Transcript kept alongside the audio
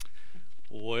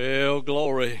Well,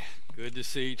 glory. Good to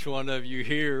see each one of you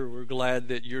here. We're glad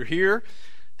that you're here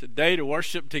today to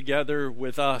worship together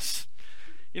with us.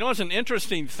 You know, it's an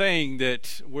interesting thing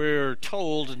that we're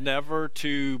told never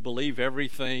to believe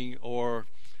everything, or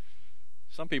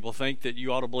some people think that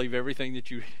you ought to believe everything that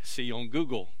you see on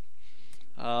Google.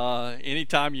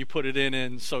 Anytime you put it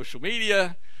in social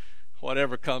media,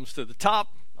 whatever comes to the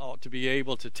top ought to be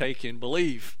able to take and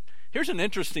believe. Here's an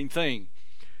interesting thing.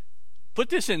 Put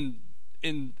this in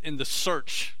the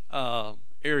search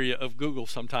area of Google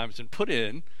sometimes and put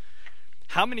in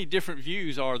how many different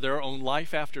views are there on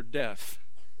life after death.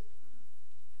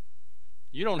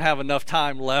 You don't have enough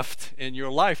time left in your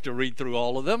life to read through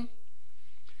all of them.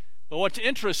 But what's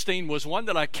interesting was one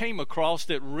that I came across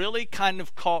that really kind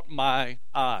of caught my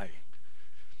eye,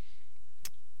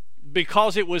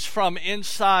 because it was from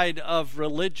inside of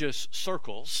religious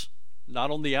circles, not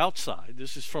on the outside.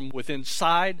 This is from within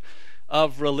inside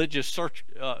of religious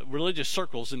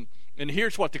circles. And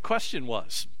here's what the question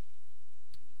was.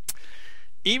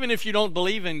 Even if you don't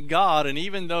believe in God, and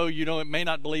even though you may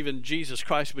not believe in Jesus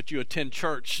Christ, but you attend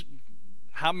church,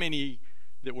 how many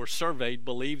that were surveyed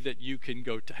believe that you can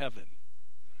go to heaven?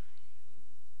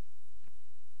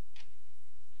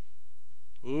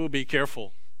 Ooh, be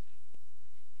careful.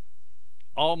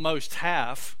 Almost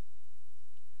half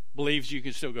believes you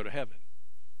can still go to heaven.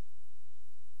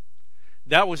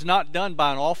 That was not done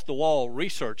by an off-the-wall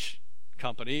research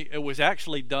company. It was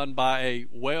actually done by a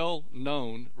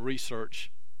well-known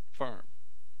research firm.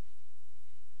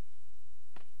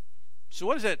 So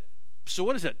what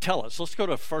does that tell us? Let's go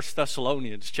to 1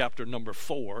 Thessalonians chapter number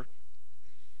 4.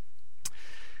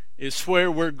 It's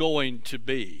where we're going to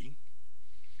be.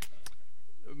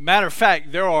 Matter of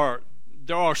fact, there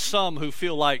are some who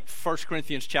feel like 1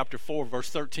 Corinthians chapter 4, verse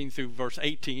 13 through verse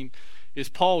 18 is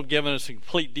Paul giving us a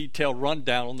complete detailed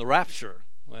rundown on the rapture.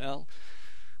 Well,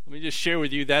 let me just share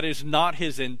with you that is not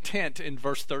his intent in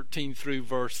verse 13 through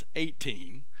verse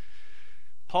 18.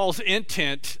 Paul's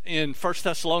intent in 1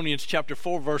 Thessalonians chapter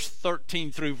 4, verse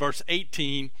 13 through verse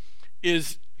 18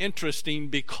 is interesting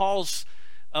because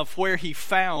of where he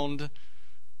found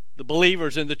the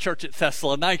believers in the church at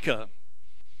Thessalonica.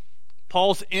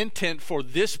 Paul's intent for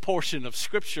this portion of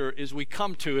Scripture, as we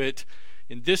come to it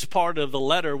in this part of the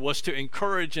letter, was to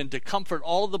encourage and to comfort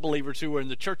all of the believers who were in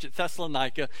the church at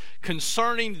Thessalonica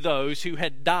concerning those who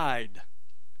had died.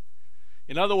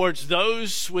 In other words,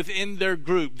 those within their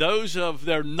group, those of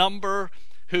their number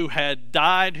who had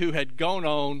died, who had gone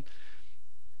on.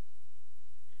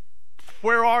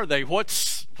 Where are they?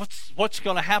 What's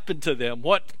going to happen to them?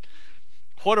 What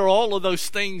are all of those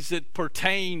things that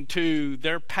pertain to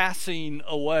their passing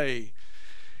away?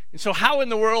 And so how in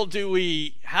the world do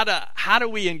we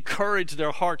encourage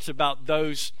their hearts about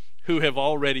those who have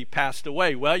already passed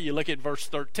away? Well, you look at verse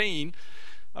 13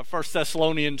 of 1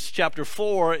 Thessalonians chapter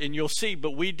 4, and you'll see,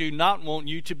 but we do not want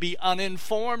you to be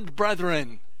uninformed,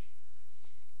 brethren,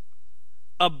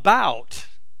 about,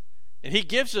 and he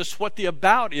gives us what the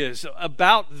about is,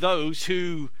 about those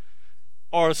who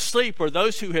are asleep or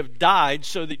those who have died,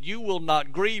 so that you will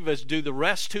not grieve as do the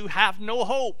rest who have no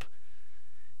hope.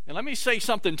 And let me say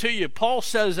something to you. Paul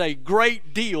says a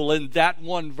great deal in that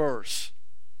one verse.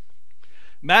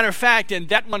 Matter of fact, in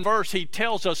that one verse, he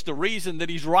tells us the reason that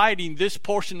he's writing this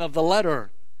portion of the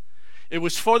letter. It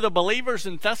was for the believers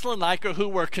in Thessalonica who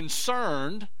were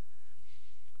concerned,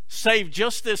 save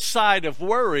just this side of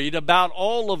worried, about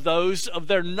all of those of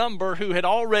their number who had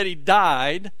already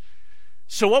died.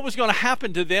 So what was going to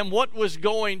happen to them? What was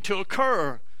going to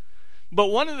occur? But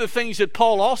one of the things that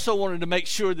Paul also wanted to make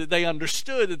sure that they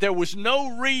understood, that there was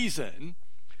no reason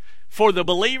for the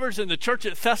believers in the church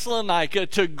at Thessalonica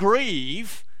to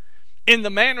grieve in the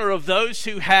manner of those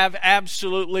who have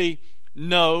absolutely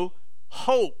no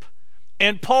hope.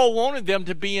 And Paul wanted them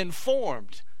to be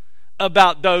informed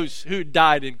about those who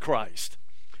died in Christ.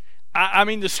 I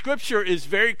mean, the Scripture is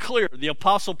very clear. The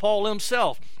Apostle Paul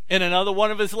himself, in another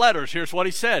one of his letters, here's what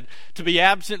he said: to be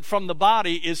absent from the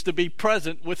body is to be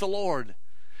present with the Lord.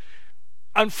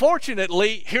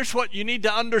 Unfortunately, here's what you need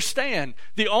to understand.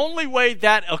 The only way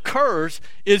that occurs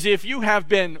is if you have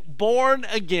been born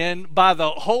again by the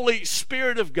Holy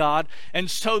Spirit of God,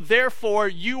 and so therefore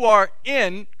you are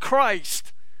in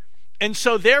Christ. And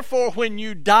so therefore when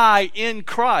you die in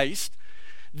Christ,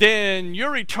 then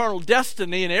your eternal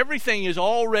destiny and everything has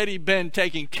already been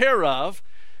taken care of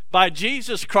by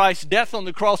Jesus Christ's death on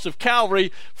the cross of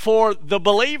Calvary. For the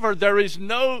believer, there is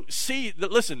no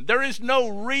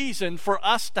reason for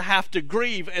us to have to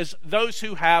grieve as those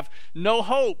who have no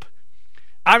hope.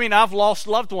 I mean, I've lost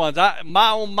loved ones.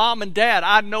 My own mom and dad,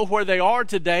 I know where they are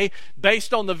today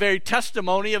based on the very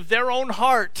testimony of their own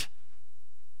heart.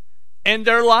 and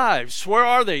their lives. Where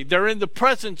are they? They're in the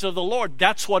presence of the Lord.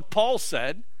 That's what Paul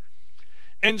said.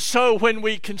 And so when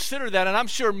we consider that, and I'm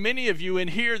sure many of you in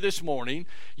here this morning,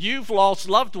 you've lost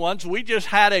loved ones. We just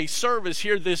had a service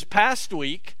here this past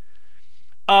week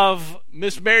of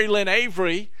Miss Mary Lynn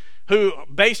Avery, who,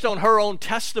 based on her own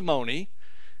testimony,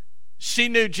 she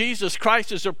knew Jesus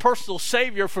Christ as her personal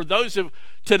Savior. For those of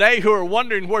today who are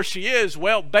wondering where she is,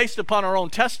 well, based upon her own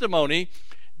testimony,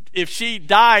 if she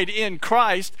died in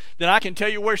Christ, then I can tell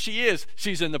you where she is.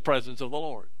 She's in the presence of the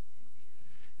Lord.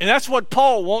 And that's what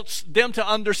Paul wants them to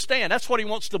understand. That's what he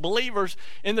wants the believers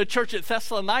in the church at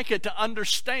Thessalonica to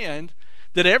understand,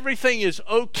 that everything is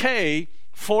okay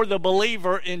for the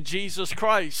believer in Jesus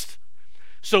Christ.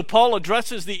 So Paul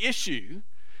addresses the issue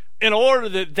in order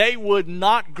that they would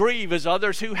not grieve as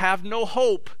others who have no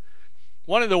hope.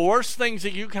 One of the worst things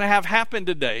that you can have happen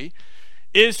today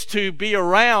is to be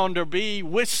around or be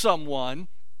with someone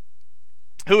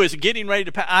who is getting ready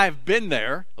to pass. I've been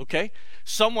there, okay?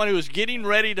 Someone who is getting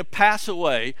ready to pass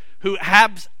away, who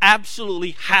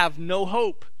absolutely have no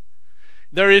hope.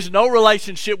 There is no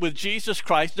relationship with Jesus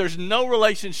Christ. There's no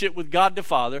relationship with God the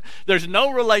Father. There's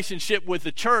no relationship with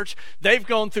the church. They've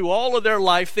gone through all of their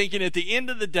life thinking at the end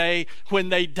of the day, when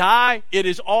they die, it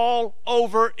is all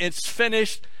over. It's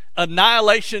finished.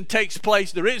 Annihilation takes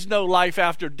place. There is no life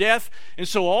after death. And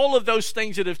so all of those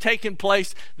things that have taken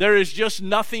place, there is just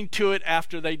nothing to it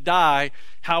after they die.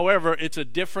 However, it's a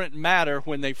different matter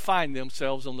when they find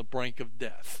themselves on the brink of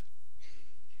death.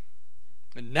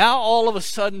 And now all of a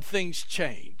sudden things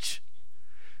change.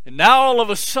 And now all of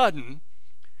a sudden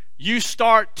you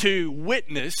start to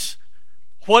witness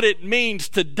what it means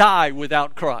to die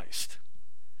without Christ.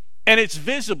 And it's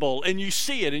visible, and you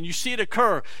see it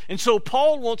occur. And so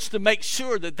Paul wants to make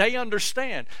sure that they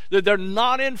understand that they're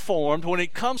not informed when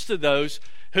it comes to those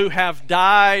who have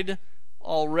died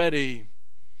already.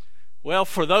 Well,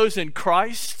 for those in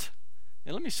Christ,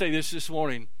 and let me say this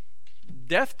morning,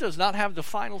 death does not have the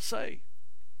final say.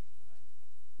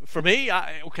 For me,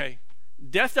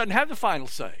 death doesn't have the final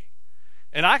say.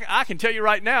 And I can tell you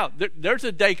right now, there's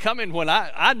a day coming when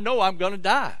I know I'm going to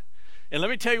die. And let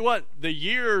me tell you what, the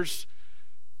years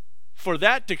for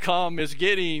that to come is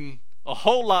getting a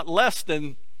whole lot less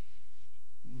than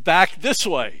back this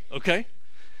way, okay?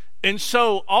 And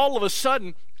so all of a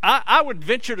sudden, I would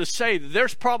venture to say that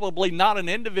there's probably not an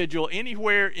individual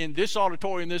anywhere in this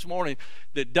auditorium this morning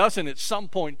that doesn't at some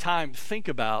point in time think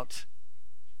about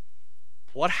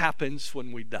what happens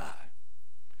when we die.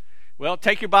 Well,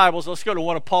 take your Bibles. Let's go to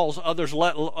one of Paul's other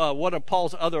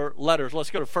letters.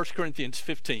 Let's go to 1 Corinthians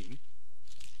 15.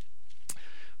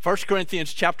 1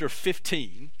 Corinthians chapter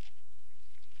 15.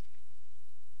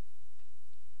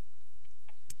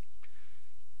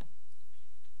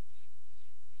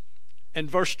 And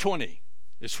verse 20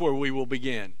 is where we will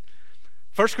begin.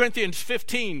 1 Corinthians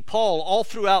 15, Paul, all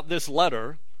throughout this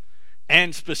letter,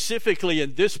 and specifically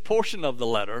in this portion of the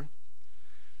letter,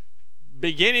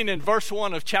 beginning in verse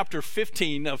 1 of chapter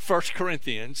 15 of 1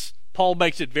 Corinthians, Paul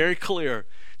makes it very clear.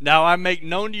 Now I make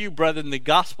known to you, brethren, the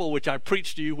gospel which I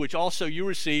preached to you, which also you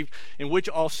received, in which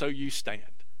also you stand.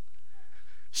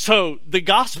 So the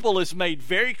gospel is made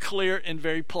very clear and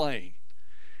very plain.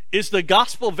 Is the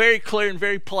gospel very clear and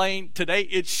very plain today?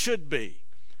 It should be.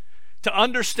 To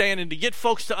understand and to get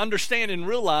folks to understand and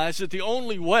realize that the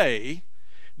only way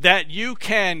that you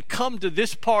can come to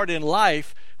this part in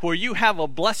life where you have a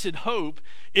blessed hope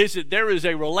is that there is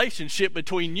a relationship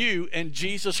between you and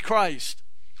Jesus Christ.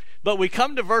 But we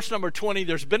come to verse number 20.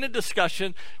 There's been a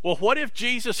discussion. Well, what if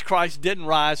Jesus Christ didn't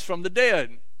rise from the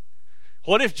dead?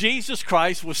 What if Jesus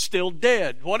Christ was still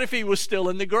dead? What if he was still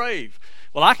in the grave?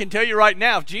 Well, I can tell you right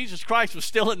now, if Jesus Christ was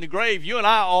still in the grave, you and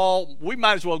I we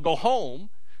might as well go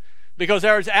home, because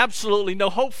there is absolutely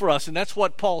no hope for us. And that's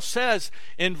what Paul says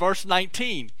in verse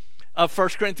 19 of 1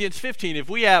 Corinthians 15. If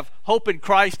we have hope in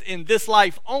Christ in this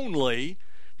life only,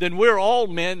 then we're all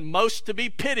men most to be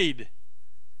pitied.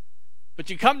 But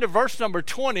you come to verse number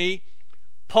 20,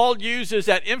 Paul uses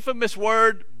that infamous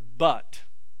word, but.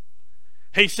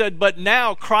 He said, but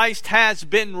now Christ has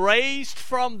been raised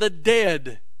from the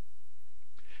dead,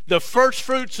 the first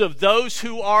fruits of those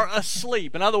who are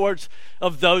asleep. In other words,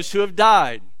 of those who have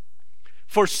died.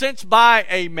 For since by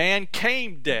a man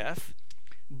came death,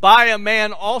 by a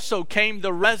man also came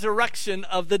the resurrection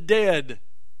of the dead.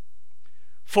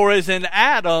 For as in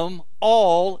Adam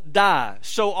all die,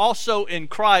 so also in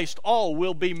Christ all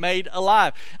will be made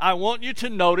alive. I want you to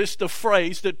notice the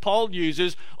phrase that Paul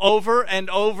uses over and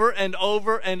over and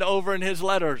over and over in his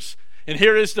letters. And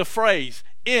here is the phrase,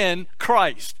 in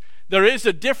Christ. There is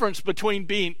a difference between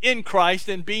being in Christ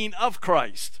and being of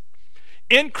Christ.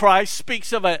 In Christ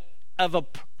speaks of an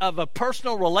of a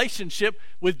personal relationship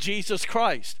with Jesus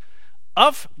Christ.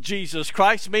 Of Jesus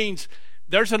Christ means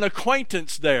there's an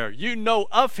acquaintance there. You know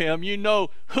of him, you know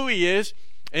who he is,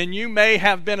 and you may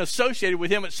have been associated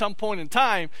with him at some point in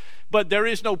time, but there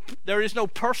is no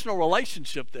personal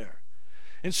relationship there.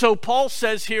 And so Paul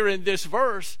says here in this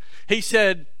verse, he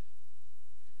said,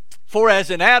 for as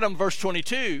in Adam, verse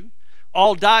 22,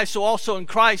 all die, so also in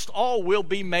Christ all will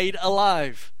be made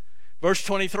alive. Verse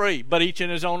 23, but each in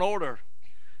his own order.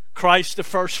 Christ the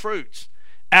first fruits.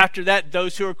 After that,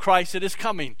 those who are Christ at his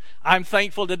coming. I'm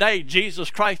thankful today Jesus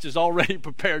Christ has already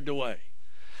prepared the way.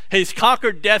 He's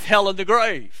conquered death, hell, and the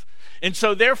grave. And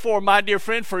so therefore, my dear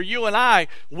friend, for you and I,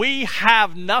 we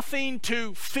have nothing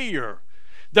to fear.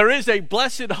 There is a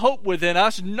blessed hope within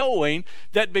us, knowing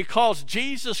that because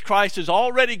Jesus Christ has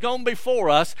already gone before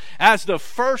us as the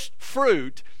first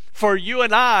fruit, for you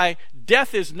and I,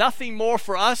 death is nothing more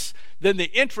for us than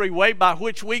the entryway by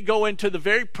which we go into the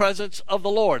very presence of the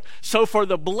Lord. So for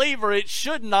the believer, it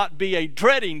should not be a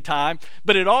dreading time,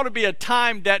 but it ought to be a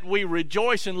time that we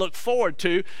rejoice and look forward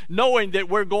to, knowing that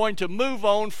we're going to move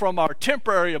on from our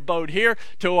temporary abode here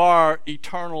to our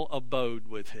eternal abode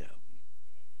with him.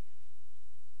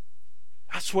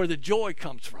 That's where the joy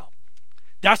comes from.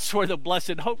 That's where the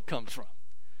blessed hope comes from.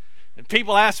 And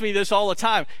people ask me this all the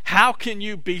time. How can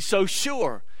you be so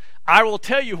sure? I will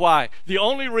tell you why. The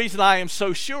only reason I am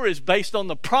so sure is based on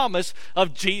the promise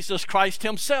of Jesus Christ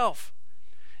himself.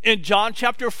 In John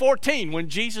chapter 14, when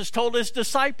Jesus told his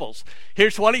disciples,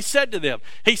 here's what he said to them.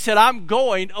 He said, I'm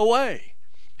going away.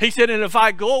 He said, and if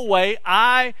I go away,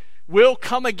 I will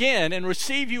come again and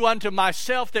receive you unto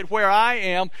myself, that where I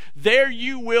am, there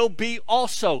you will be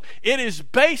also. It is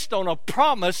based on a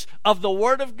promise of the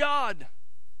Word of God.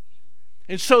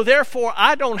 And so therefore,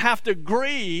 I don't have to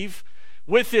grieve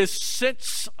with this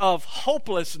sense of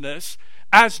hopelessness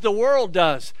as the world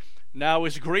does. Now,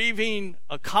 is grieving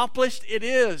accomplished? It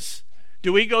is.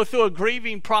 Do we go through a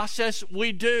grieving process?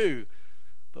 We do.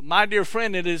 But my dear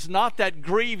friend, it is not that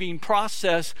grieving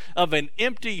process of an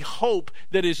empty hope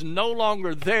that is no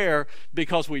longer there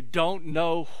because we don't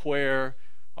know where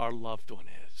our loved one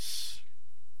is.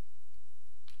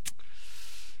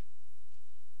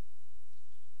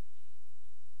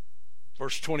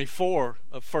 Verse 24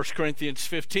 of 1 Corinthians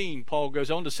 15, Paul goes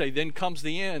on to say, then comes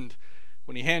the end,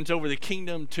 when he hands over the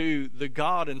kingdom to the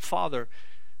God and Father,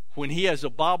 when he has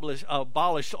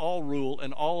abolished all rule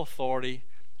and all authority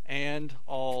and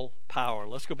all power.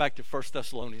 Let's go back to 1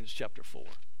 Thessalonians chapter 4.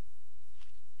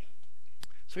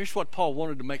 So here's what Paul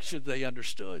wanted to make sure they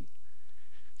understood.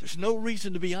 There's no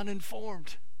reason to be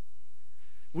uninformed.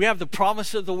 We have the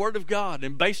promise of the Word of God,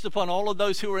 and based upon all of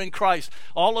those who are in Christ,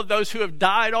 all of those who have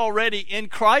died already in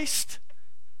Christ,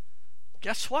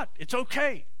 guess what? It's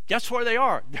okay. Guess where they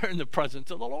are? They're in the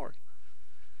presence of the Lord.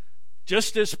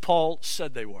 Just as Paul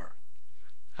said they were.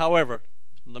 However,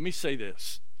 let me say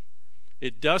this.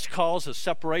 It does cause a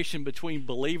separation between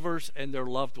believers and their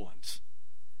loved ones.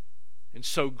 And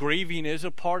so grieving is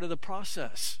a part of the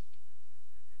process.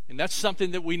 And that's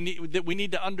something that we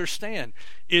need to understand.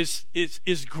 Is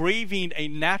grieving a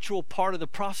natural part of the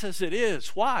process? It is.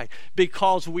 Why?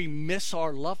 Because we miss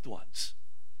our loved ones.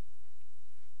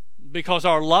 Because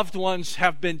our loved ones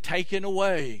have been taken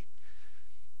away.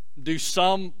 Do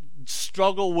some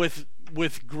struggle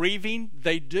with grieving?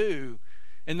 They do.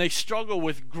 And they struggle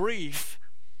with grief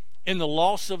in the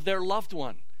loss of their loved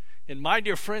one. And my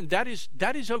dear friend, that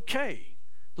is okay.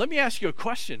 Let me ask you a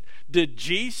question. Did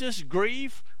Jesus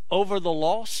grieve over the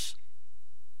loss?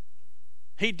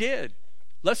 He did.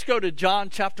 Let's go to John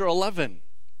chapter 11.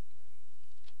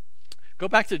 Go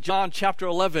back to John chapter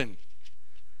 11.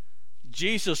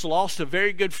 Jesus lost a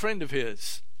very good friend of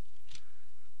his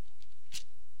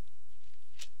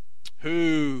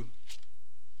who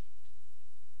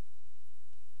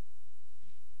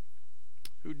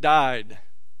died.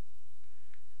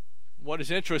 What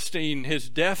is interesting, his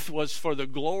death was for the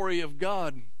glory of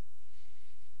God.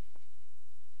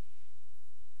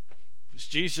 Was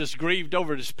Jesus grieved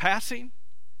over his passing?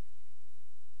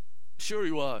 Sure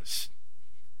he was.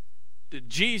 Did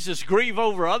Jesus grieve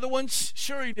over other ones?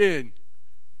 Sure he did.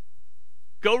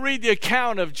 Go read the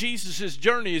account of Jesus'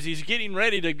 journey as he's getting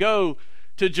ready to go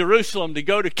to Jerusalem, to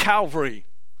go to Calvary.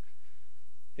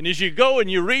 And as you go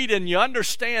and you read and you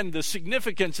understand the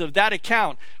significance of that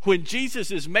account, when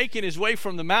Jesus is making his way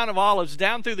from the Mount of Olives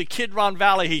down through the Kidron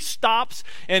Valley, he stops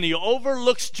and he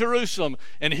overlooks Jerusalem.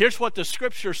 And here's what the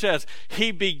scripture says.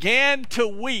 He began to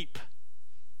weep.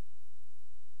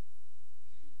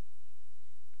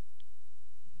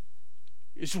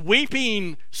 Is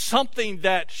weeping something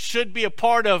that should be a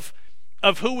part of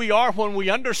who we are when we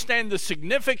understand the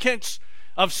significance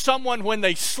of someone when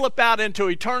they slip out into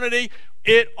eternity,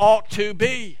 it ought to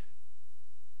be.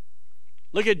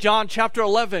 Look at John chapter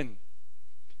 11.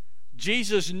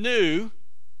 Jesus knew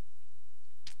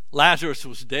Lazarus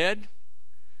was dead.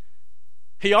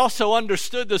 He also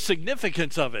understood the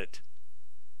significance of it.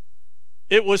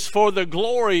 It was for the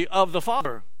glory of the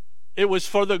Father. It was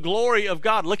for the glory of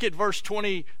God. Look at verse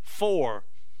 24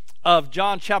 of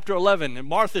John chapter 11. And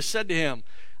Martha said to him,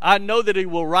 I know that he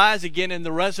will rise again in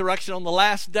the resurrection on the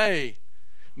last day.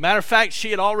 Matter of fact,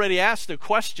 she had already asked a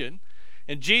question,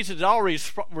 and Jesus had already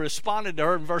responded to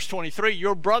her in verse 23,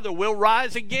 your brother will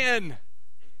rise again.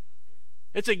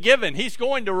 It's a given. He's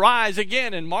going to rise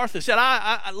again. And Martha said,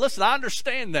 listen, I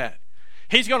understand that.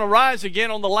 He's going to rise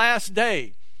again on the last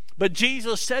day. But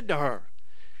Jesus said to her,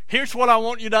 here's what I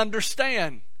want you to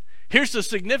understand. Here's the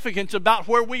significance about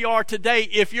where we are today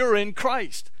if you're in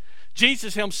Christ.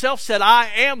 Jesus himself said, I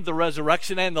am the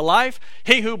resurrection and the life.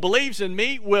 He who believes in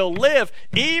me will live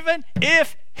even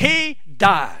if he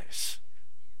dies.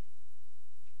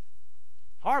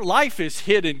 Our life is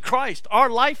hid in Christ. Our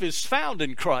life is found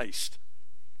in Christ.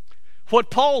 What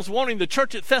Paul's wanting the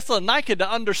church at Thessalonica to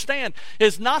understand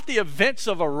is not the events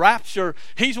of a rapture.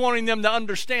 He's wanting them to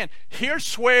understand,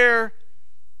 here's where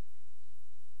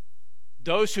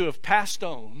those who have passed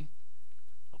on,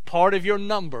 a part of your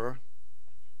number,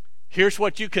 here's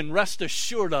what you can rest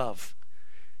assured of.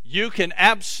 You can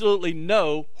absolutely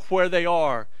know where they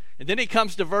are. And then he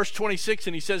comes to verse 26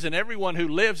 and he says, and everyone who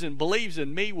lives and believes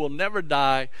in me will never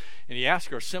die. And he asks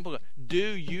her a simple question,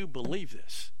 do you believe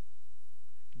this?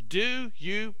 Do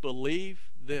you believe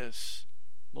this?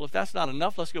 Well, if that's not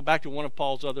enough, let's go back to one of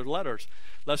Paul's other letters.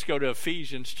 Let's go to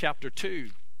Ephesians chapter 2.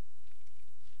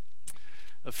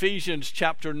 Ephesians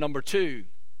chapter number 2.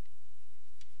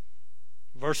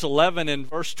 Verse 11 and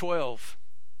verse 12.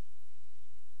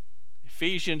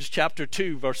 Ephesians chapter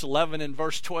 2, verse 11 and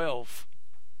verse 12.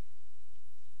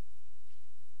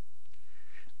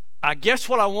 I guess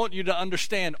what I want you to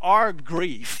understand, our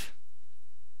grief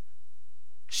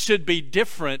should be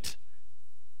different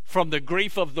from the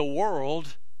grief of the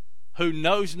world who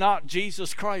knows not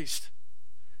Jesus Christ.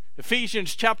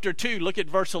 Ephesians chapter 2, look at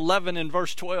verse 11 and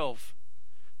verse 12.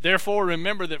 Therefore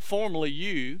remember that formerly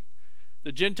you,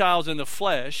 the Gentiles in the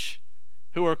flesh,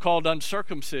 who are called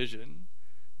uncircumcision,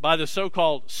 by the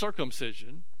so-called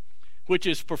circumcision, which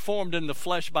is performed in the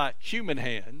flesh by human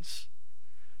hands,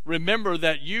 remember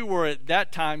that you were at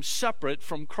that time separate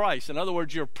from Christ. In other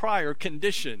words, your prior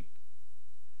condition,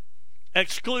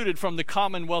 excluded from the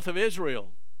commonwealth of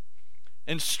Israel,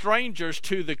 and strangers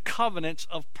to the covenants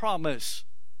of promise.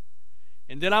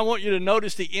 And then I want you to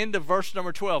notice the end of verse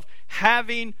number 12.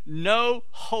 Having no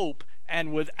hope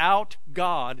and without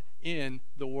God in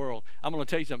the world. I'm going to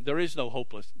tell you something. There is no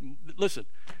hopeless. Listen,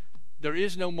 there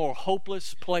is no more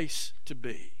hopeless place to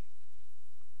be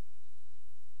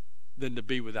than to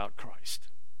be without Christ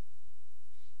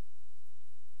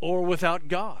or without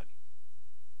God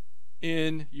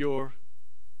in your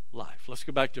life. Let's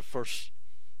go back to 1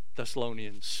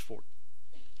 Thessalonians 4.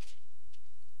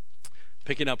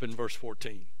 Picking up in verse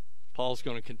 14. Paul's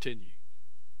going to continue.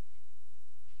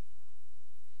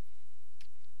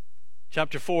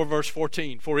 Chapter 4, verse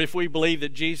 14. For if we believe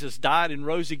that Jesus died and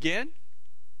rose again,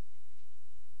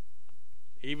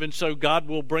 even so God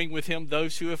will bring with him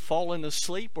those who have fallen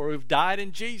asleep or who have died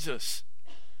in Jesus.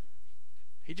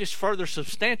 He just further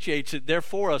substantiates it there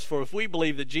for us. For if we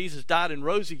believe that Jesus died and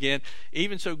rose again,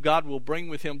 even so God will bring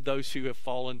with him those who have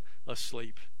fallen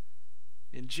asleep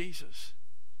in Jesus.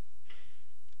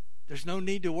 There's no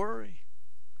need to worry.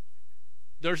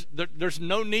 There's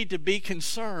no need to be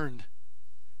concerned.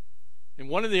 And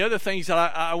one of the other things that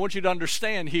I want you to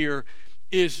understand here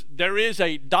is there is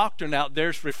a doctrine out there.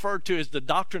 It's referred to as the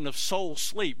doctrine of soul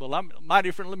sleep. Well, my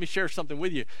different. Let me share something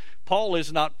with you. Paul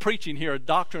is not preaching here a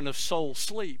doctrine of soul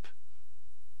sleep.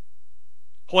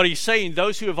 What he's saying,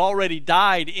 those who have already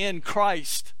died in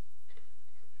Christ.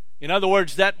 In other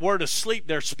words, that word asleep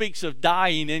there speaks of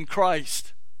dying in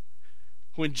Christ.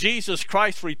 When Jesus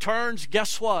Christ returns,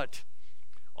 guess what?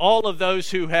 All of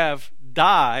those who have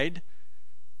died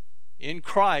in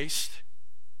Christ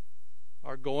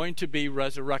are going to be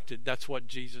resurrected. That's what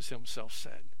Jesus himself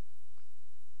said.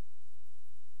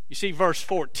 You see, verse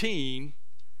 14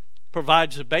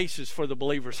 provides the basis for the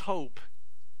believer's hope.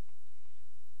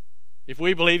 If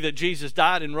we believe that Jesus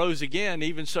died and rose again,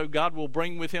 even so God will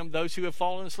bring with him those who have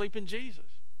fallen asleep in Jesus.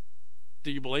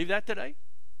 Do you believe that today?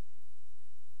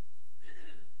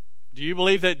 Do you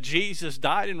believe that Jesus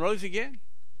died and rose again?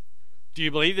 Do you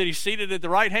believe that he's seated at the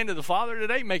right hand of the Father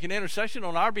today, making intercession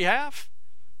on our behalf?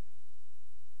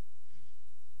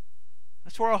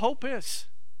 That's where our hope is.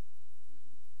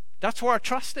 That's where our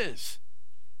trust is.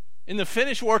 In the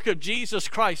finished work of Jesus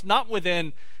Christ, not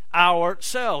within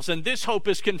ourselves. And this hope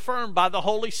is confirmed by the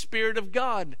Holy Spirit of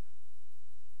God.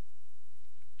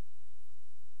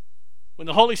 When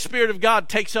the Holy Spirit of God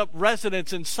takes up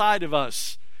residence inside of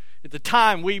us, at the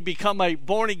time we become a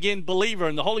born-again believer,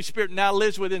 and the Holy Spirit now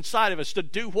lives within inside of us to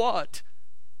do what?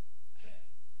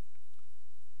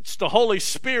 It's the Holy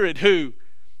Spirit who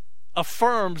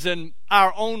affirms in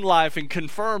our own life and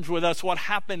confirms with us what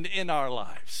happened in our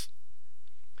lives.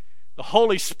 The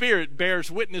Holy Spirit bears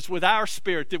witness with our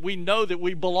spirit that we know that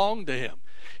we belong to Him.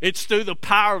 It's through the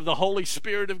power of the Holy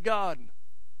Spirit of God.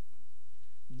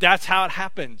 That's how it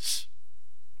happens.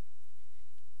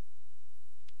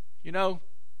 You know,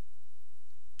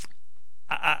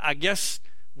 I guess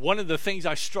one of the things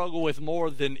I struggle with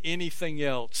more than anything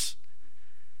else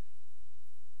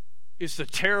is the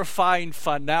terrifying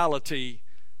finality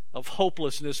of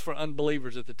hopelessness for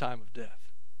unbelievers at the time of death.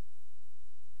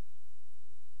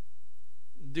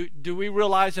 Do we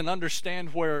realize and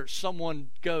understand where someone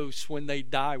goes when they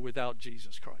die without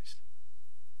Jesus Christ?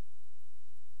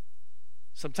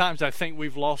 Sometimes I think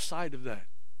we've lost sight of that.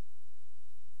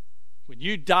 When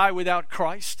you die without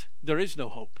Christ, there is no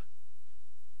hope.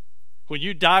 When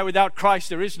you die without Christ,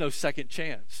 there is no second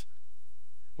chance.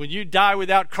 When you die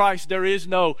without Christ, there is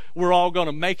no, we're all going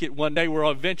to make it one day.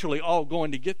 We're eventually all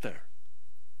going to get there.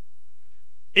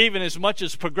 Even as much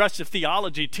as progressive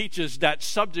theology teaches that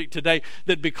subject today,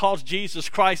 that because Jesus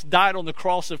Christ died on the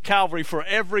cross of Calvary for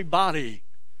everybody,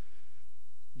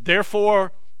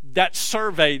 therefore that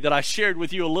survey that I shared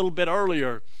with you a little bit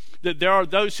earlier, that there are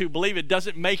those who believe it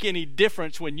doesn't make any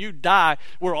difference when you die.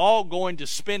 We're all going to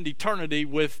spend eternity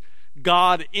with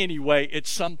God anyway at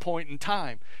some point in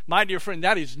time. My dear friend,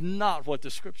 that is not what the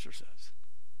Scripture says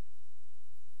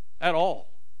at all.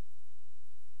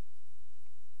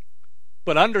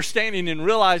 But understanding and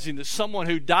realizing that someone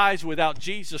who dies without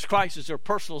Jesus Christ as their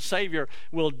personal Savior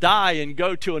will die and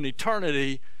go to an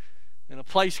eternity in a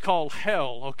place called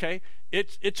hell, okay?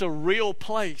 It's a real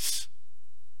place.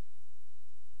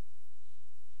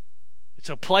 It's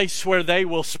a place where they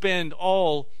will spend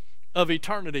all of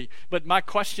eternity. But my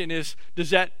question is, does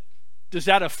that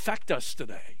affect us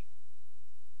today?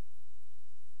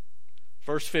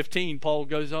 Verse 15, Paul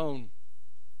goes on.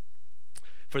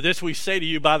 For this we say to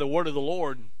you by the word of the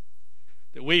Lord,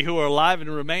 that we who are alive and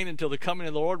remain until the coming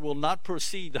of the Lord will not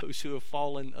precede those who have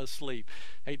fallen asleep.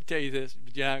 I hate to tell you this,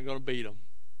 but you're not going to beat them.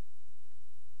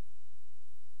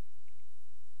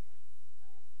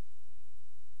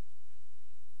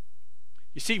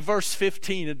 You see, verse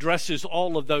 15 addresses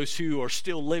all of those who are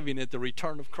still living at the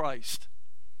return of Christ.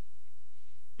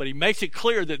 But he makes it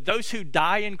clear that those who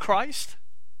die in Christ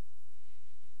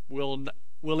will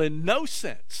in no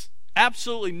sense,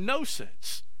 absolutely no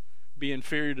sense, be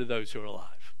inferior to those who are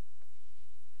alive.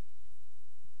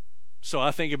 So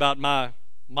I think about my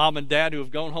mom and dad who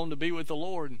have gone home to be with the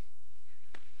Lord.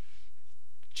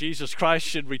 Jesus Christ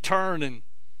should return and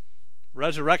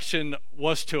resurrection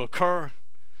was to occur.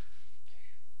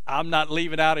 I'm not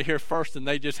leaving out of here first, and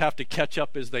they just have to catch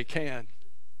up as they can.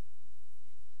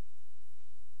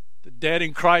 The dead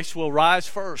in Christ will rise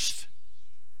first.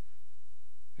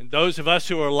 And those of us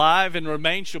who are alive and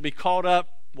remain shall be caught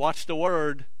up, watch the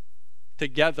word,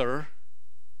 together.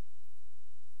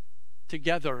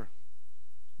 Together.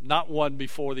 Not one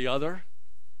before the other.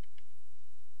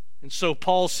 And so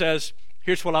Paul says,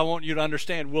 here's what I want you to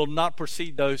understand. Will not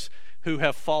precede those who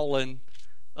have fallen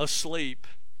asleep.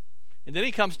 And then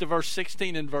he comes to verse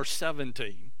 16 and verse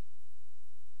 17.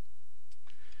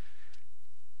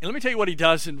 And let me tell you what he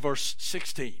does in verse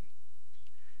 16.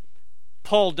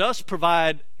 Paul does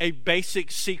provide a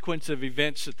basic sequence of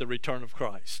events at the return of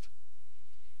Christ.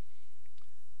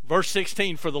 Verse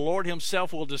 16, for the Lord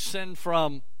himself will descend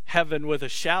from heaven with a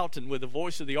shout and with the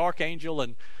voice of the archangel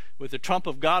and with the trump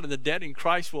of God, and the dead in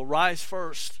Christ will rise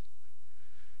first.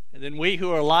 And then we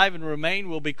who are alive and remain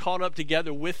will be caught up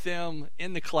together with them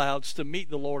in the clouds to meet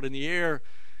the Lord in the air.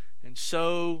 And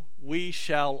so we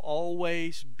shall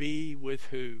always be with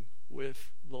who? With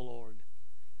the Lord.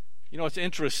 You know, it's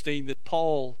interesting that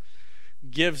Paul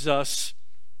gives us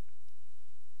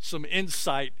some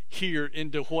insight here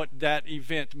into what that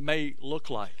event may look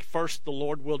like. First, the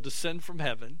Lord will descend from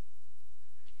heaven.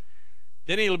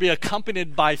 Then he will be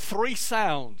accompanied by three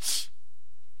sounds: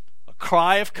 a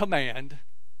cry of command,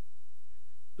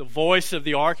 the voice of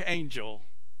the archangel,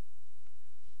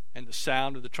 and the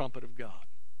sound of the trumpet of God.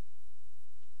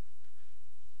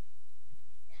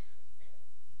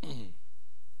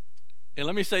 And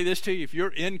let me say this to you, if you're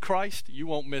in Christ, you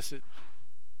won't miss it.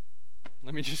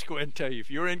 Let me just go ahead and tell you,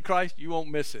 if you're in Christ, you won't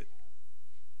miss it.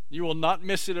 You will not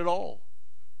miss it at all.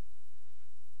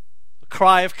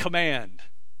 cry of command,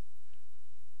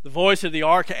 the voice of the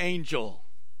archangel,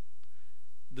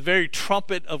 the very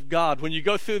trumpet of God. When you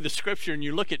go through the scripture and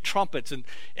you look at trumpets, and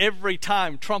every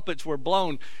time trumpets were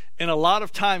blown, and a lot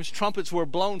of times trumpets were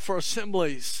blown for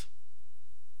assemblies.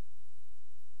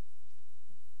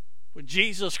 When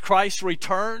Jesus Christ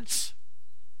returns,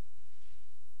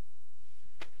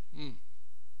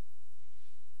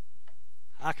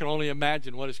 I can only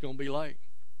imagine what it's going to be like.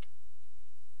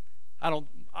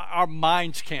 Our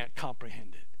minds can't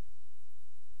comprehend it.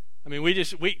 I mean,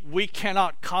 we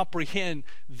cannot comprehend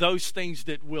those things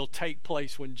that will take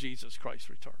place when Jesus Christ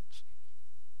returns.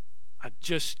 I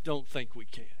just don't think we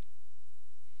can.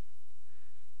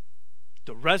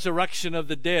 The resurrection of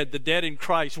the dead in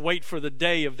Christ, wait for the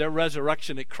day of their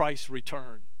resurrection at Christ's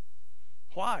return.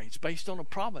 Why? It's based on a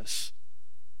promise.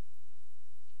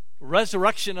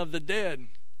 Resurrection of the dead.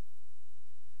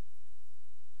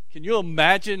 Can you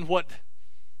imagine what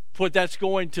that's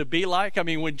going to be like? I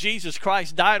mean, when Jesus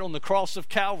Christ died on the cross of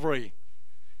Calvary,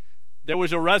 there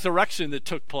was a resurrection that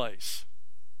took place.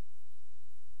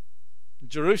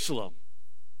 Jerusalem.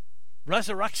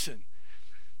 Resurrection.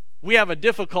 We have a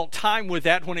difficult time with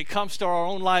that when it comes to our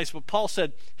own lives. But Paul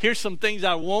said, here's some things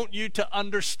I want you to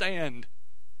understand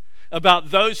about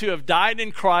those who have died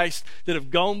in Christ that have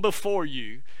gone before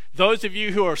you. Those of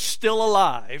you who are still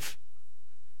alive,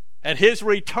 at His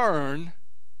return,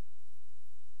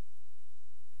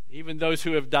 even those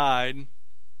who have died,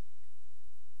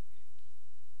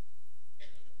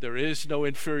 there is no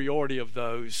inferiority of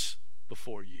those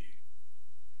before you.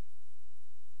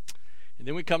 And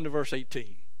then we come to verse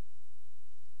 18.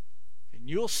 And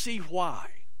you'll see why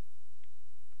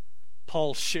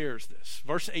Paul shares this.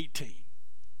 Verse 18.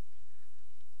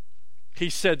 He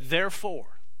said,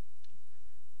 therefore,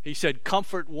 he said,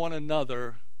 comfort one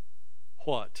another,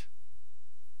 what?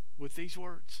 With these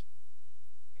words.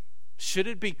 Should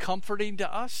it be comforting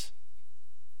to us?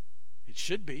 It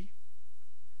should be.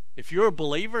 If you're a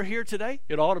believer here today,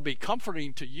 it ought to be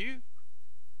comforting to you.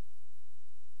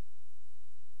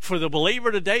 For the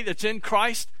believer today that's in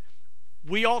Christ,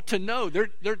 we ought to know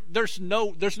there's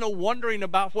no wondering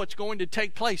about what's going to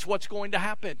take place, what's going to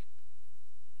happen.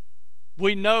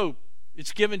 We know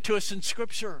it's given to us in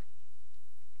Scripture.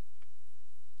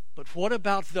 But what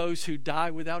about those who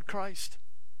die without Christ?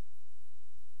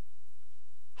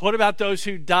 What about those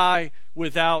who die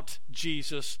without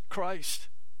Jesus Christ?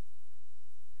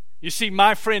 You see,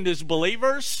 my friend, as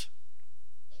believers,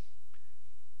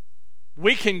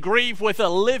 we can grieve with a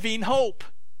living hope,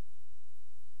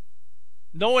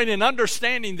 knowing and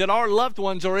understanding that our loved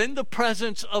ones are in the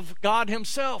presence of God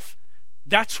Himself.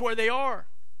 That's where they are.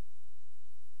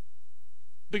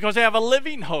 Because they have a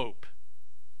living hope.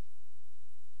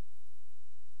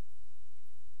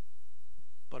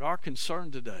 But our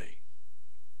concern today,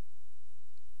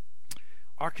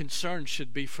 our concern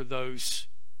should be for those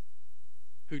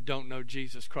who don't know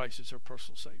Jesus Christ as their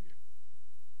personal Savior.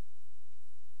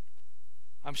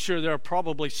 I'm sure there are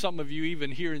probably some of you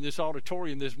even here in this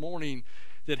auditorium this morning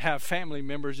that have family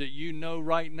members that you know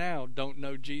right now don't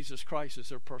know Jesus Christ as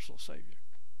their personal Savior.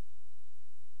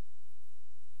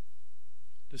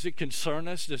 Does it concern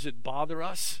us? Does it bother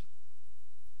us?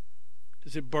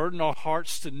 Does it burden our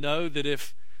hearts to know that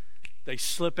if they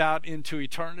slip out into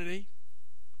eternity,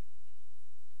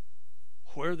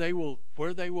 where they will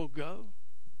go?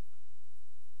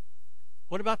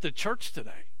 What about the church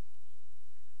today?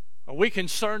 Are we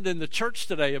concerned in the church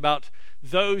today about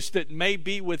those that may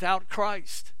be without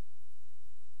Christ?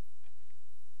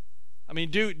 I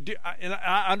mean, and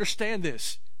I understand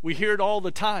this. We hear it all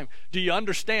the time. Do you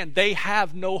understand? They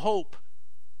have no hope.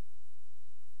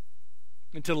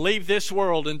 And to leave this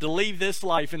world and to leave this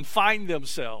life and find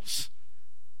themselves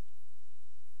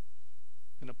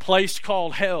in a place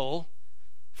called hell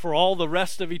for all the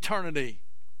rest of eternity.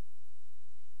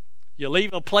 You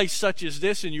leave a place such as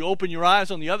this and you open your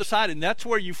eyes on the other side, and that's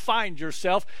where you find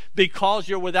yourself because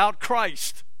you're without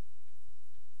Christ.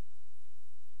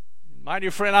 My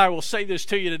dear friend, I will say this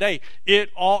to you today. It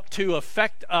ought to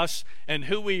affect us and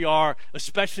who we are,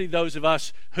 especially those of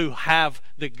us who have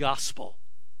the gospel.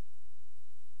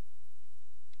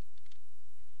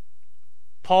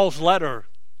 Paul's letter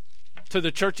to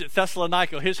the church at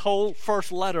Thessalonica, his whole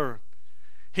first letter,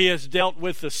 he has dealt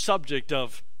with the subject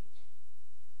of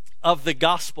the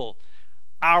gospel.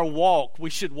 Our walk, we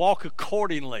should walk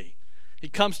accordingly. He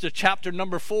comes to chapter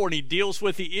number 4 and he deals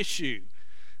with the issue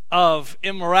of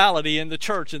immorality in the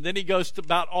church. And then he goes to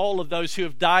about all of those who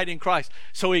have died in Christ.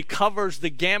 So he covers the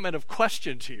gamut of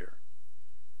questions here.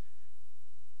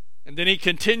 And then he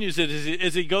continues it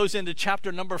as he goes into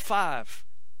chapter number 5.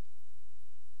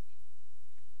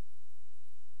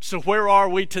 So where are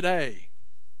we today?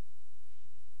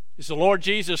 Is the Lord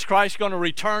Jesus Christ going to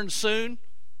return soon?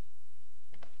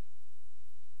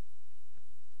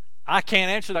 I can't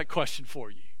answer that question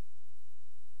for you.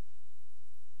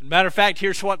 As a matter of fact,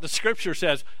 here's what the Scripture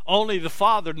says. Only the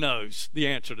Father knows the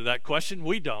answer to that question.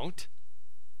 We don't.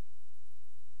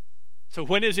 So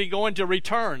when is He going to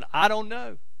return? I don't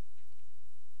know.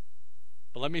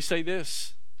 But let me say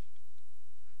this.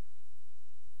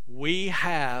 We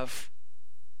have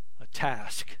a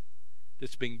task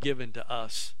that's been given to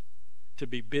us to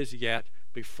be busy at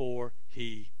before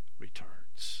He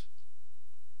returns.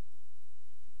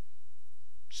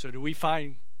 So do we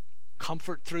find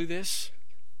comfort through this?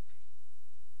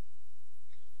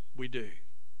 We do.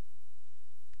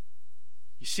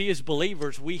 You see, as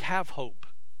believers, we have hope.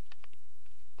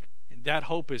 And that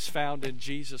hope is found in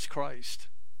Jesus Christ.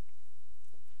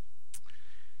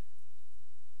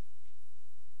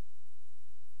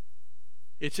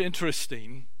 It's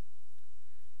interesting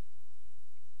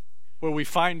where we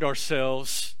find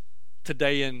ourselves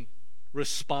today in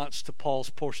response to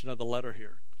Paul's portion of the letter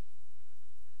here.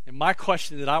 And my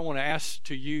question that I want to ask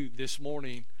to you this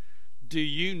morning, do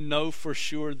you know for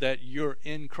sure that you're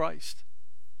in Christ?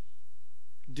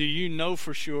 Do you know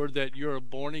for sure that you're a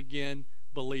born-again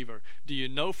believer? Do you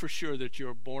know for sure that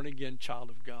you're a born-again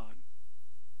child of God?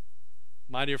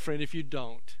 My dear friend, if you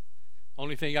don't,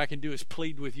 only thing I can do is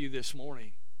plead with you this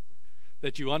morning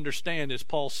that you understand, as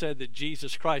Paul said, that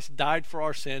Jesus Christ died for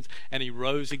our sins and He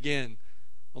rose again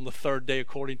on the third day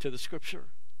according to the Scripture.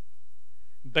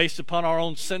 Based upon our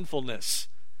own sinfulness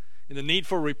and the need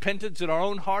for repentance in our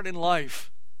own heart and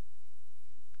life,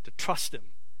 to trust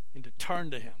Him and to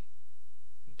turn to Him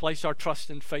and place our trust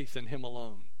and faith in Him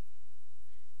alone.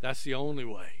 That's the only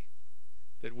way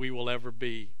that we will ever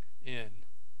be in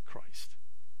Christ,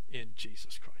 in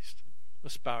Jesus Christ.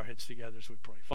 Let's bow our heads together as we pray.